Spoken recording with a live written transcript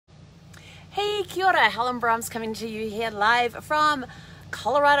Hey, kia ora, Helen Brahms coming to you here live from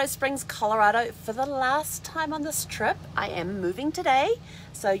Colorado Springs, Colorado for the last time on this trip. I am moving today,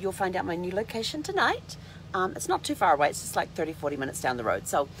 so you'll find out my new location tonight. It's not too far away, it's just like 30-40 minutes down the road,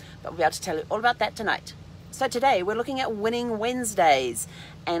 but we'll be able to tell you all about that tonight. So today we're looking at Winning Wednesdays,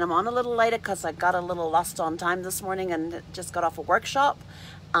 and I'm on a little later because I got a little lost on time this morning and just got off a workshop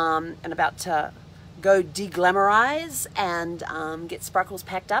and about to go de-glamorize and get sparkles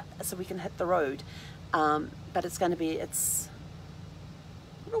packed up so we can hit the road. But it's a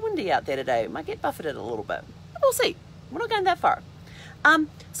little windy out there today. Might get buffeted a little bit. We'll see. We're not going that far.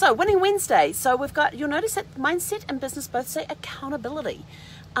 So Winning Wednesday. So we've got, you'll notice that mindset and business both say accountability.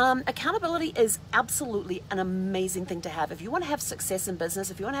 Accountability is absolutely an amazing thing to have. If you want to have success in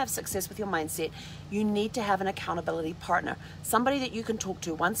business, if you want to have success with your mindset, you need to have an accountability partner. Somebody that you can talk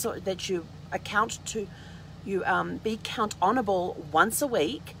to once, or that you account to, be count onable once a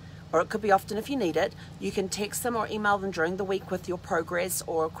week, or it could be often if you need it. You can text them or email them during the week with your progress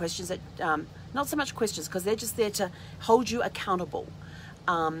or questions that, not so much questions, because they're just there to hold you accountable.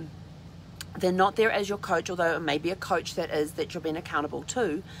 They're not there as your coach, although it may be a coach that you're being accountable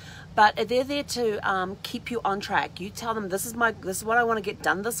to, but they're there to keep you on track. You tell them, this is what I want to get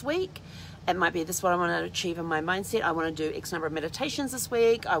done this week. It might be, this is what I want to achieve in my mindset. I want to do X number of meditations this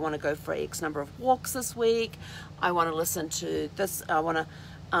week. I want to go for X number of walks this week. I want to listen to this. I want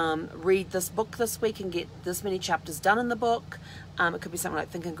to read this book this week and get this many chapters done in the book. It could be something like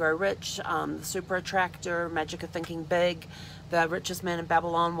Think and Grow Rich, The Super Attractor, Magic of Thinking Big, The Richest Man in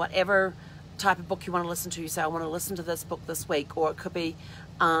Babylon, whatever type of book you want to listen to. You say, I want to listen to this book this week. Or it could be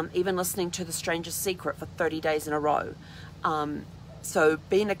even listening to The Stranger's Secret for 30 days in a row. So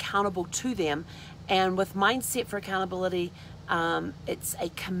being accountable to them. And with mindset for accountability, it's a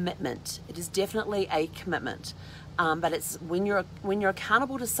commitment. It is definitely a commitment. But it's when you're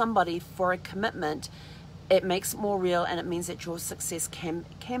accountable to somebody for a commitment, it makes it more real, and it means that your success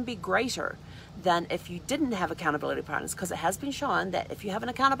can be greater than if you didn't have accountability partners, because it has been shown that if you have an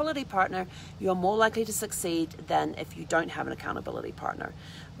accountability partner, you're more likely to succeed than if you don't have an accountability partner.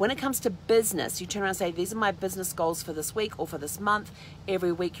 When it comes to business, you turn around and say, these are my business goals for this week or for this month.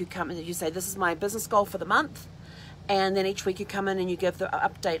 Every week you come in and you say, this is my business goal for the month. And then each week you come in and you give the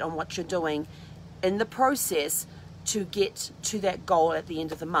update on what you're doing in the process to get to that goal at the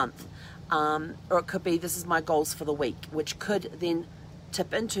end of the month. Or it could be, this is my goals for the week, which could then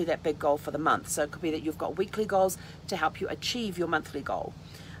tip into that big goal for the month. So it could be that you've got weekly goals to help you achieve your monthly goal.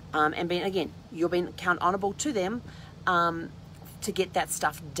 And you're being accountable to them to get that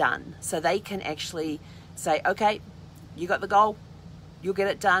stuff done. So they can actually say, okay, you got the goal, you'll get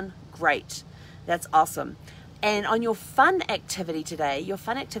it done, great. That's awesome. And on your fun activity today, your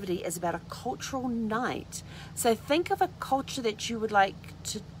fun activity is about a cultural night. So think of a culture that you would like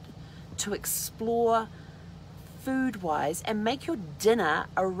to explore food-wise, and make your dinner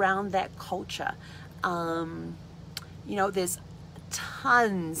around that culture. There's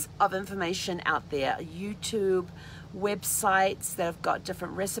tons of information out there. YouTube, websites that have got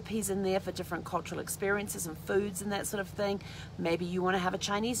different recipes in there for different cultural experiences and foods and that sort of thing. Make you want to have a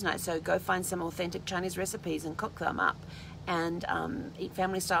Chinese night, so go find some authentic Chinese recipes and cook them up and eat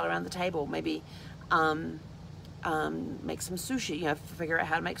family style around the table. Maybe make some sushi, figure out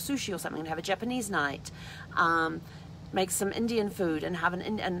how to make sushi or something and have a Japanese night. Make some Indian food and have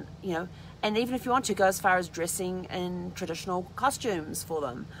and even if you want to, go as far as dressing in traditional costumes for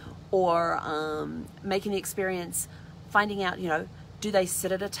them, or making the experience, finding out, do they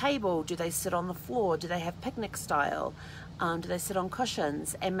sit at a table? Do they sit on the floor? Do they have picnic style? Do they sit on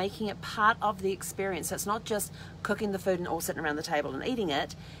cushions? And making it part of the experience. So it's not just cooking the food and all sitting around the table and eating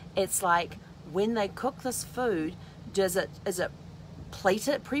it. It's like, when they cook this food, is it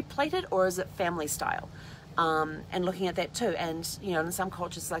pre-plated, or is it family style? And looking at that too. And in some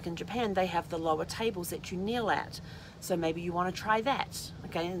cultures, like in Japan, they have the lower tables that you kneel at. So maybe you want to try that.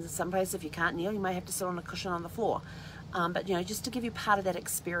 Okay, in some places, if you can't kneel, you may have to sit on a cushion on the floor. But just to give you part of that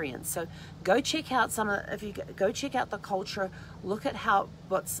experience. So go check out go check out the culture, look at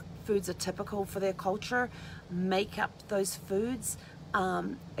what foods are typical for their culture, make up those foods,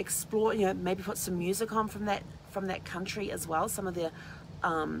 explore, maybe put some music on from that country as well, some of their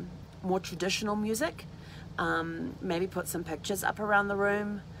more traditional music. Maybe put some pictures up around the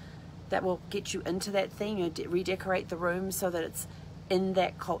room that will get you into that theme. Redecorate the room so that it's in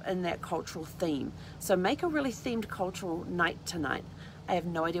that cultural theme. So make a really themed cultural night tonight. I have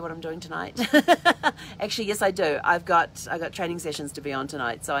no idea what I'm doing tonight. Actually, yes, I do. I got training sessions to be on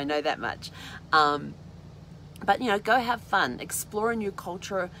tonight, so I know that much. But go have fun, explore a new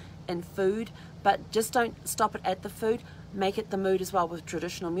culture and food, but just don't stop it at the food. make it the mood as well with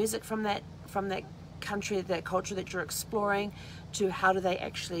traditional music from that country, that culture that you're exploring, to how do they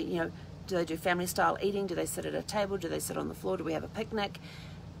actually, you know, do they do family style eating? Do they sit at a table? Do they sit on the floor? Do we have a picnic?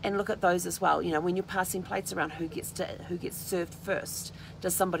 And look at those as well. You know, when you're passing plates around, who gets served first?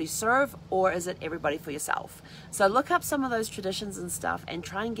 Does somebody serve, or is it everybody for yourself? So look up some of those traditions and stuff and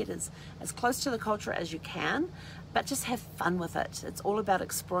try and get as close to the culture as you can, but just have fun with it. It's all about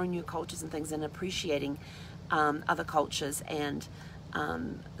exploring new cultures and things, and appreciating other cultures and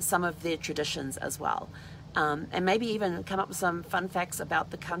some of their traditions as well. And maybe even come up with some fun facts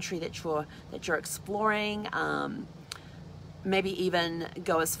about the country that you're exploring. Maybe even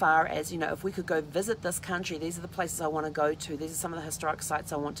go as far as, you know, if we could go visit this country, these are the places I want to go to, these are some of the historic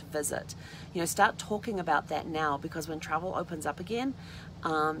sites I want to visit. You know, start talking about that now, because when travel opens up again,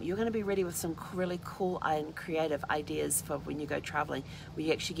 you're going to be ready with some really cool and creative ideas for when you go traveling, where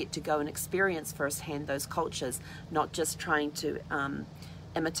you actually get to go and experience firsthand those cultures, not just trying to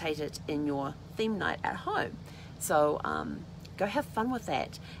imitate it in your theme night at home. So go have fun with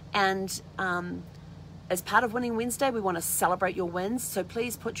that. And as part of Winning Wednesday, we want to celebrate your wins. So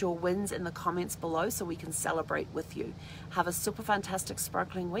please put your wins in the comments below so we can celebrate with you. Have a super fantastic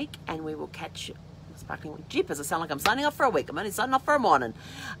sparkling week, and we will catch you. Sparkling week. Jeepers, I sound like I'm signing off for a week. I'm only signing off for a morning.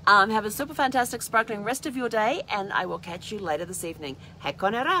 Have a super fantastic sparkling rest of your day, and I will catch you later this evening. He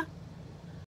konera.